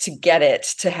read to get it,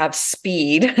 to have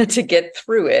speed, to get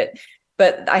through it.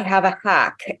 But I have a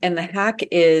hack, and the hack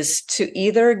is to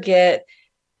either get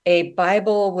a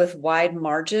Bible with wide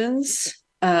margins,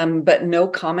 but no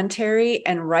commentary,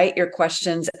 and write your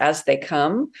questions as they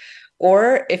come.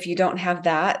 Or if you don't have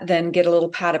that, then get a little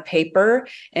pad of paper.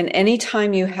 And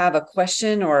anytime you have a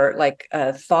question or like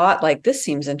a thought, like this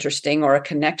seems interesting, or a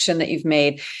connection that you've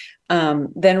made,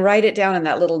 then write it down in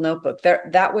that little notebook.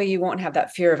 That way you won't have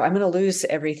that fear of, I'm going to lose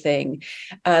everything.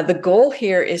 The goal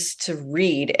here is to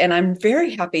read. And I'm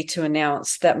very happy to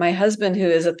announce that my husband, who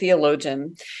is a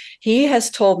theologian, he has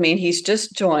told me, and he's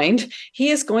just joined, he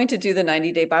is going to do the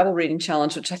 90-day Bible reading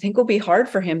challenge, which I think will be hard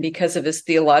for him because of his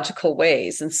theological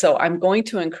ways. And so I'm going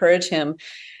to encourage him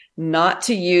not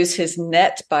to use his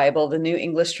Net Bible, the New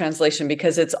English Translation,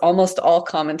 because it's almost all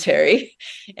commentary,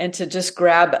 and to just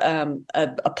grab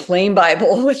a plain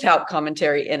Bible without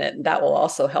commentary in it. That will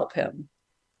also help him.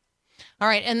 All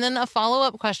right. And then a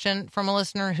follow-up question from a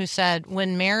listener who said,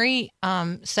 when Mary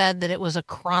said that it was a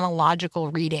chronological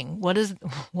reading, what does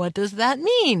that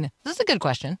mean? This is a good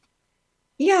question.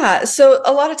 Yeah. So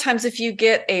a lot of times if you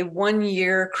get a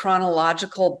 1-year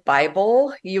chronological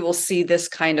Bible, you will see this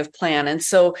kind of plan. And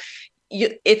so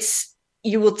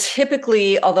you will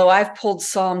typically, although I've pulled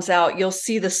Psalms out, you'll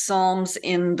see the Psalms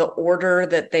in the order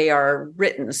that they are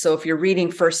written. So if you're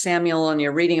reading 1 Samuel and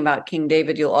you're reading about King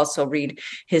David, you'll also read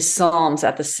his Psalms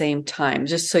at the same time,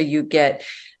 just so you get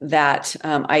that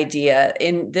idea.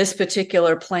 In this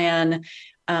particular plan,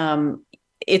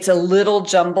 it's a little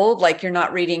jumbled, like you're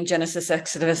not reading Genesis,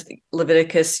 Exodus,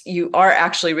 Leviticus. You are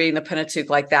actually reading the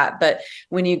Pentateuch like that. But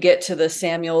when you get to the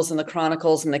Samuels and the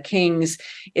Chronicles and the Kings,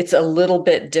 it's a little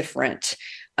bit different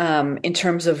in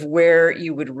terms of where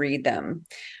you would read them.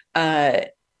 And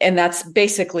that's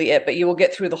basically it. But you will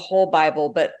get through the whole Bible.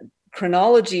 But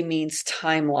chronology means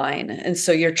timeline. And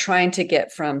so you're trying to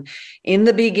get from in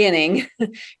the beginning, you're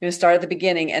going to start at the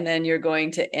beginning, and then you're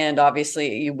going to end.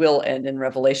 Obviously, you will end in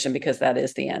Revelation because that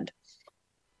is the end.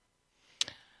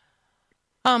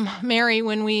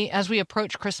 Mary, as we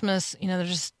approach Christmas, there's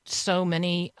just so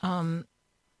many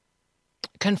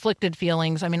conflicted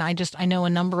feelings. I mean, I know a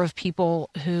number of people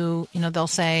who, they'll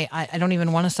say, I don't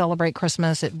even want to celebrate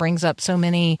Christmas. It brings up so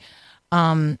many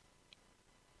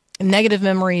negative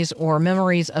memories or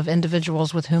memories of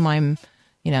individuals with whom I'm,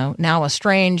 now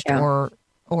estranged or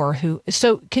who.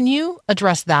 So can you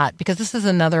address that? Because this is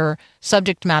another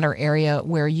subject matter area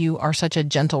where you are such a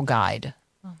gentle guide.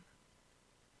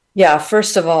 Yeah.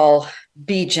 First of all,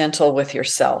 be gentle with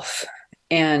yourself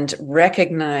and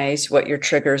recognize what your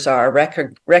triggers are.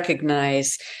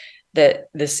 Recognize that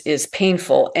this is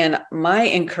painful. And my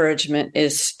encouragement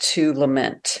is to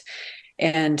lament.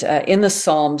 And in the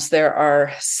Psalms, there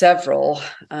are several,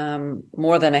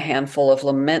 more than a handful of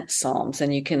lament psalms,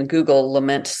 and you can Google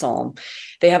lament psalm.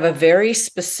 They have a very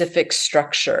specific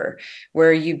structure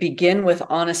where you begin with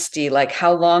honesty, like,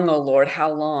 how long, O Lord,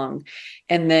 how long?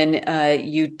 And then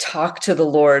you talk to the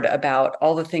Lord about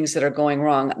all the things that are going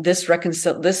wrong. This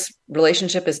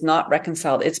relationship is not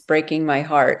reconciled. It's breaking my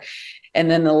heart. And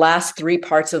then the last 3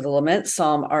 parts of the lament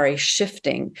psalm are a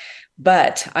shifting.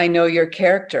 But I know your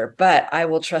character, but I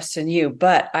will trust in you,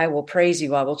 but I will praise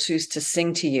you. I will choose to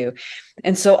sing to you.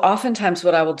 And so oftentimes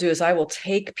what I will do is I will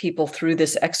take people through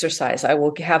this exercise. I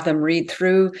will have them read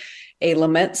through a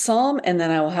lament psalm, and then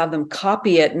I will have them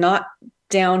copy it, not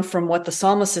down from what the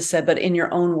psalmist has said, but in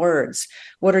your own words.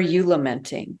 What are you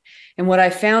lamenting? And what I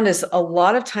found is a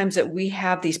lot of times that we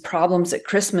have these problems at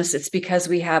Christmas, it's because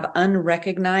we have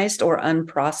unrecognized or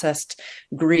unprocessed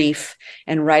grief.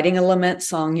 And writing a lament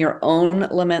song, your own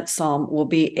lament psalm, will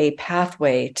be a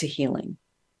pathway to healing.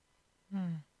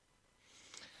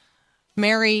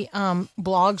 Mary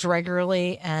blogs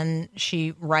regularly, and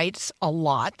she writes a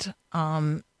lot.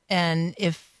 And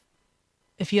if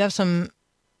you have some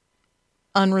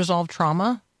unresolved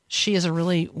trauma, she is a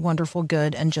really wonderful,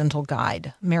 good, and gentle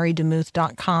guide.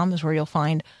 MaryDeMuth.com is where you'll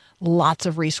find lots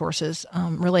of resources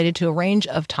related to a range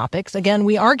of topics. Again,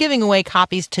 we are giving away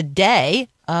copies today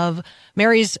of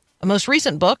Mary's most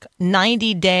recent book,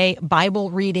 90-Day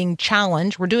Bible Reading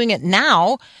Challenge. We're doing it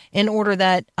now in order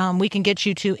that we can get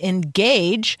you to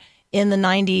engage in the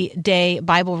 90-day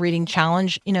Bible reading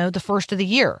challenge, the first of the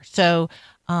year. So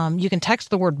you can text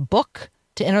the word book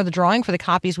to enter the drawing for the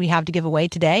copies we have to give away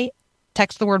today.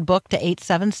 Text the word book to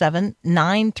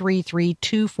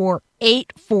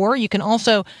 877-933-2484. You can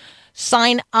also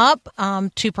sign up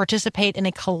to participate in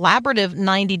a collaborative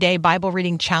 90-day Bible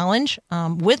reading challenge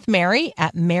with Mary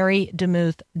at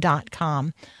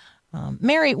marydemuth.com.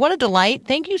 Mary, what a delight.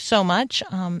 Thank you so much.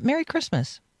 Merry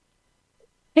Christmas.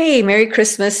 Hey, Merry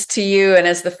Christmas to you. And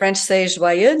as the French say,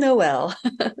 Joyeux Noël.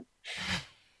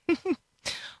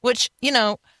 Which,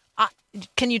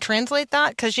 can you translate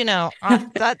that? Because,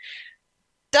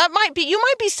 that might be, you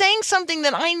might be saying something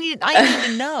that I need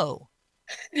to know.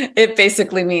 It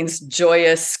basically means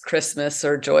joyous Christmas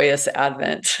or joyous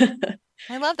Advent.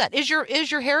 I love that. Is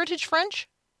your heritage French?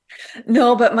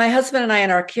 No, but my husband and I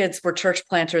and our kids were church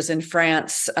planters in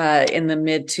France in the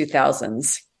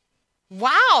mid-2000s.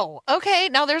 Wow. Okay.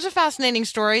 Now there's a fascinating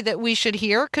story that we should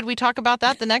hear. Could we talk about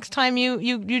that the next time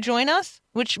you join us?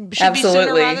 Which should Absolutely. be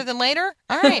sooner rather than later.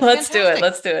 All right. Let's do it.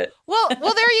 Well,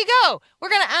 there you go. We're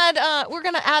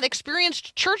gonna add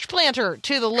experienced church planter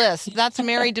to the list. That's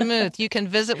Mary DeMuth. You can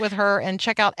visit with her and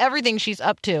check out everything she's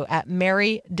up to at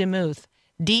Mary DeMuth,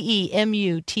 DeMuth.com.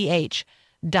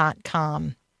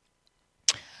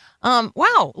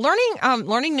 Wow,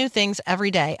 learning new things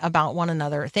every day about one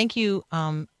another. Thank you.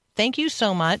 Thank you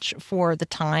so much for the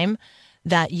time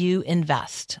that you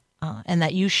invest and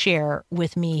that you share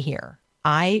with me here.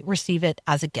 I receive it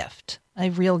as a gift, a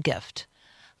real gift.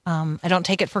 I don't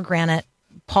take it for granted.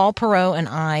 Paul Perot and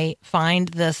I find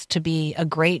this to be a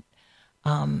great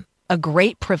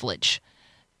privilege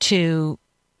to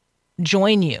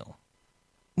join you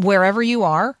wherever you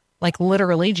are, like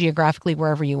literally geographically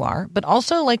wherever you are, but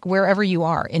also like wherever you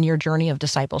are in your journey of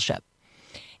discipleship.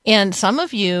 And some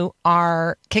of you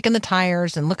are kicking the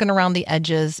tires and looking around the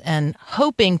edges and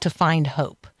hoping to find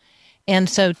hope. And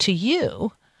so to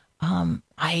you, I'm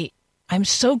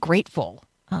so grateful.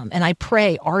 And I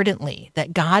pray ardently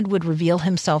that God would reveal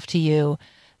himself to you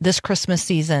this Christmas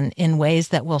season in ways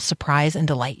that will surprise and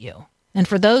delight you. And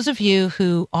for those of you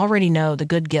who already know the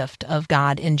good gift of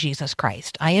God in Jesus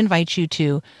Christ, I invite you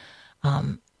to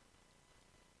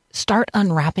start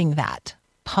unwrapping that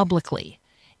publicly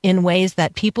in ways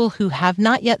that people who have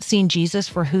not yet seen Jesus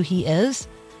for who he is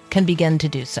can begin to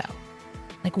do so.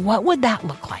 Like, what would that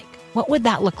look like? What would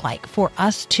that look like for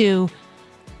us to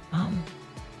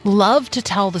love to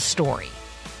tell the story,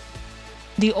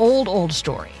 the old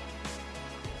story,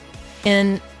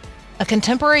 in a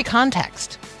contemporary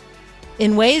context,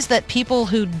 in ways that people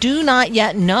who do not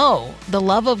yet know the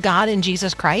love of God in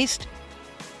Jesus Christ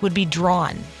would be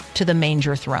drawn to the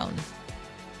manger throne?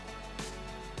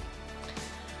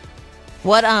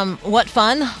 What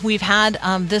fun we've had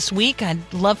this week.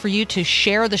 I'd love for you to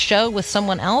share the show with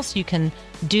someone else. You can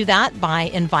do that by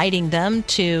inviting them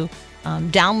to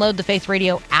download the Faith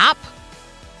Radio app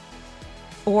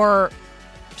or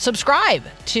subscribe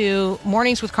to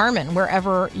Mornings with Carmen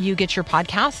wherever you get your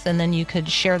podcasts, and then you could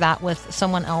share that with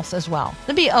someone else as well.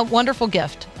 It'd be a wonderful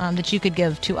gift that you could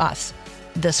give to us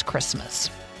this Christmas.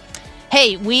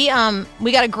 Hey, we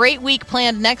got a great week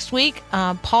planned next week.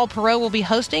 Paul Perot will be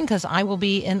hosting because I will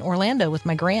be in Orlando with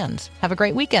my grands. Have a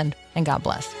great weekend, and God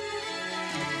bless.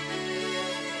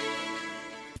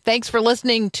 Thanks for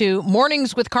listening to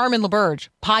Mornings with Carmen LaBerge.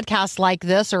 Podcasts like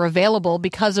this are available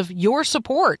because of your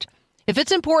support. If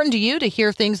it's important to you to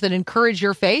hear things that encourage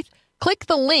your faith, click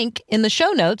the link in the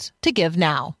show notes to give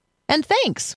now. And thanks.